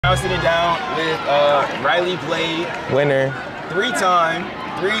now sitting down with Ryle Blade, winner, three-time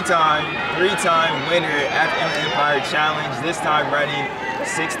winner at the Empire Challenge. This time running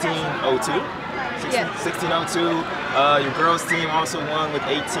 16:02. Yeah. 16:02. Your girls team also won with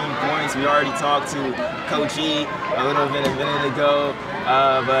 18 points. We already talked to Coach E a minute ago,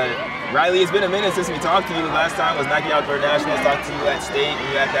 but Ryle, it's been a minute since we talked to you. The last time was Nike Outdoor Nationals. Talked to you at state, and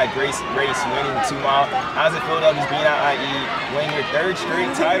you had that great race winning the 2-mile. How does it feel to just being at IE, winning your 3rd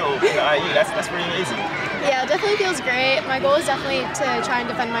straight title in the IE? That's pretty amazing. Yeah, it definitely feels great. My goal is definitely to try and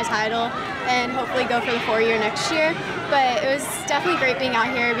defend my title and hopefully go for the 4-year next year. But it was definitely great being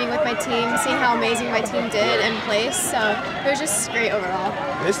out here, being with my team, seeing how amazing my team did and placed. So it was just great overall.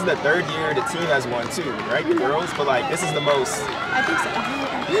 This is the 3rd year the team has won too, right? The girls, but like this is the most. I think so.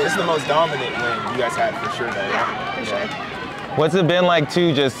 This is the most dominant win you guys had for sure, though. Yeah, for sure. What's it been like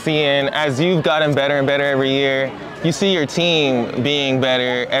too, just seeing as you've gotten better and better every year? You see your team being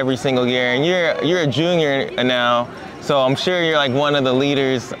better every single year, and you're a junior now, so I'm sure you're like one of the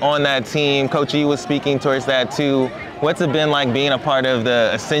leaders on that team. Coach E was speaking towards that too. What's it been like being a part of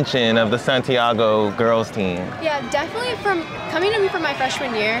the ascension of the Santiago girls team? Yeah, definitely coming in from my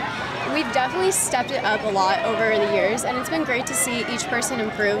freshman year, we've definitely stepped it up a lot over the years, and it's been great to see each person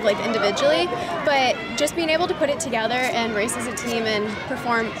improve like individually, but just being able to put it together and race as a team and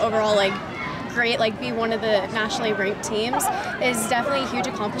perform overall like great, like be one of the nationally ranked teams is definitely a huge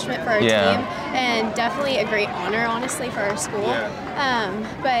accomplishment for our team, and definitely a great honor, honestly, for our school.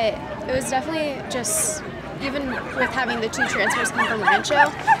 But it was definitely just, even with having the 2 transfers come from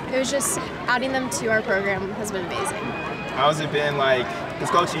Rancho, it was just adding them to our program has been amazing. How's it been like, because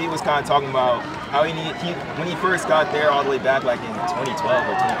Coach E was kind of talking about how when he first got there all the way back like in 2012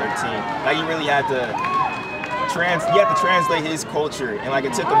 or 2013, like he really had to translate his culture, and like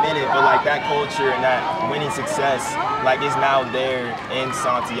it took a minute, but like that culture and that winning success like is now there in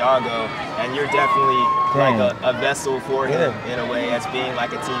Santiago, and you're definitely like a vessel for him in a way as being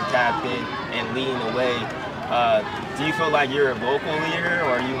like a team captain and leading the way. Do you feel like you're a vocal leader,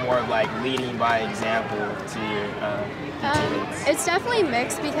 or are you more of like leading by example to your teammates? It's definitely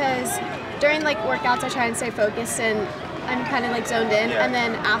mixed, because during like workouts I try and stay focused and I'm kind of like zoned in, and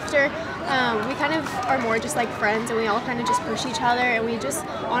then after we kind of are more just like friends, and we all kind of just push each other, and we just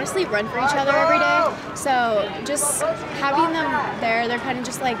honestly run for each other every day. So just having them there, they're kind of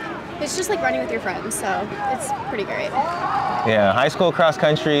just like, it's just like running with your friends, so it's pretty great. Yeah, high school cross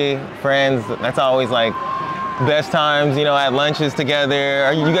country friends, that's always like best times, you know, at lunches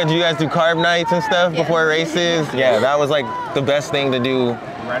together. You guys do carb nights and stuff before races? Yeah, that was like the best thing to do.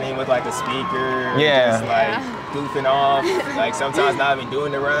 Running with like a speaker, just yeah, like goofing off, like sometimes not even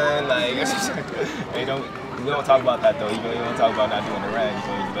doing the run, like we don't talk about that though. You don't talk about not doing the run,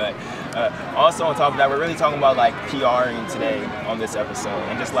 but also on top of that, we're really talking about like PRing today on this episode,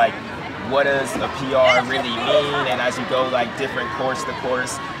 and just like what does a PR really mean, and as you go like different course to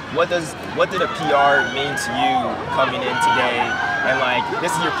course, what did a PR mean to you coming in today? And like,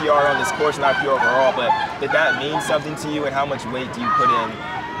 this is your PR on this course, not PR overall, but did that mean something to you, and how much weight do you put in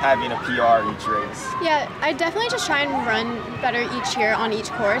having a PR each race? Yeah, I definitely just try and run better each year on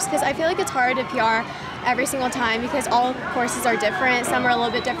each course, because I feel like it's hard to PR every single time because all courses are different. Some are a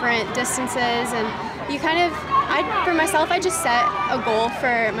little bit different distances, and you kind of, for myself, I just set a goal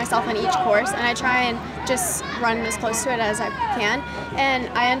for myself on each course, and I try and just run as close to it as I can. And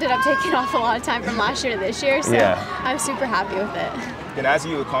I ended up taking off a lot of time from last year to this year, so I'm super happy with it. And as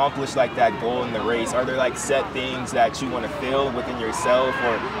you accomplish like that goal in the race, are there like set things that you want to feel within yourself,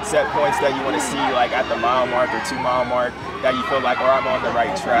 or set points that you want to see like at the mile mark or 2-mile mark that you feel like, oh, I'm on the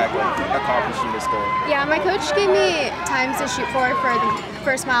right track of accomplishing this goal? Yeah, my coach gave me times to shoot for the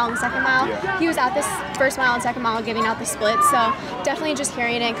first mile and the second mile. He was at this first mile and second mile giving out the split, so definitely just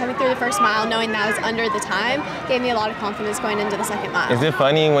hearing it and coming through the first mile, knowing that I was under the time, gave me a lot of confidence going into the second mile. Is it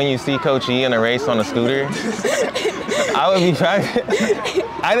funny when you see Coach E in a race on a scooter? I would be trying.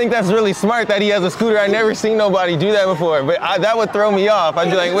 I think that's really smart that he has a scooter. I've never seen nobody do that before, but that would throw me off. I'd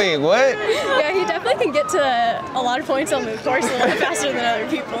be like, wait, what? Yeah, he definitely can get to a lot of points on the course a little faster than other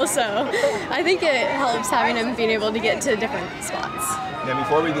people, so I think it helps having him being able to get to different spots. Now,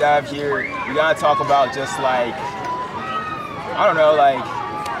 before we dive here, we gotta talk about just like, I don't know, like,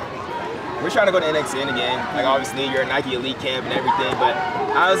 we're trying to go to NXN again. Like, obviously, you're at Nike Elite Camp and everything, but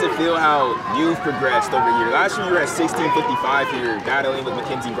how does it feel how you've progressed over the years? Last year, you were at 16:55 here, battling with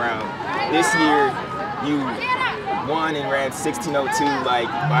Mackenzie Brown. This year, you won and ran 16:02 like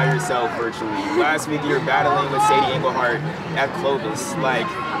by yourself virtually. Last week, you were battling with Sadie Englehart at Clovis. Like,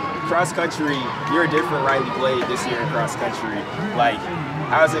 cross country, you're a different Ryle Blade this year in cross country. Like,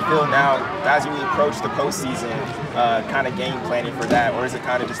 how does it feel now as we approach the postseason? kind of game planning for that, or is it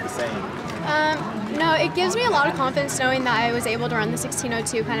kind of just the same? No, it gives me a lot of confidence knowing that I was able to run the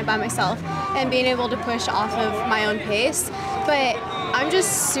 16:02 kind of by myself and being able to push off of my own pace. But I'm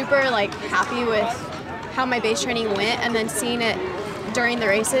just super like happy with how my base training went, and then seeing it during the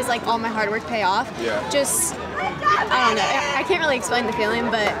races, like all my hard work pay off. Yeah. Just, I don't know, I can't really explain the feeling,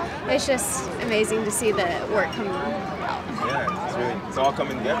 but it's just amazing to see the work come out. Yeah, it's all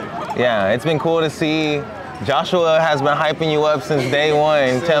coming together. Yeah, it's been cool to see. Joshua has been hyping you up since day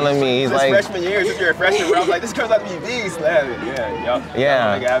one, telling me he's since like freshman year, since you're a freshman, where I was like, this girl's about to be beast.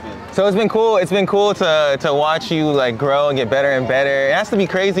 Yeah. Make it happen. So it's been cool. It's been cool to watch you like grow and get better and better. It has to be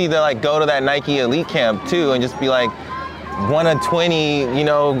crazy to like go to that Nike Elite Camp too and just be like one of 20, you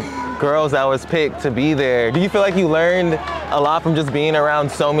know, girls that was picked to be there. Do you feel like you learned a lot from just being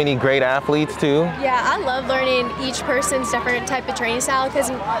around so many great athletes too? Yeah, I love learning each person's different type of training style because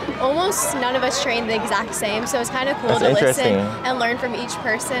almost none of us train the exact same. So it's kind of cool to listen and learn from each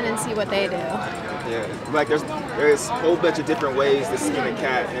person and see what they do. Yeah, like there's a whole bunch of different ways to skin a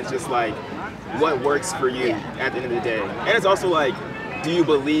cat, and it's just like what works for you at the end of the day. And it's also like, do you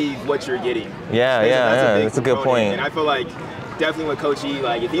believe what you're getting? That's a good point. And I feel like definitely with Coach E,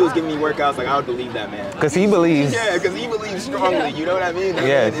 like if he was giving me workouts, like I would believe that man. Because he believes. Yeah, because he believes strongly. You know what I mean? That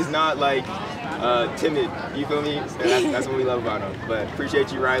man is not like timid. You feel me? And that's what we love about him. But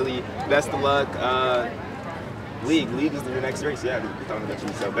appreciate you, Riley. Best of luck. League is your next race. Yeah, we're talking about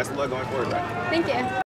you. So best of luck going forward, right? Thank you.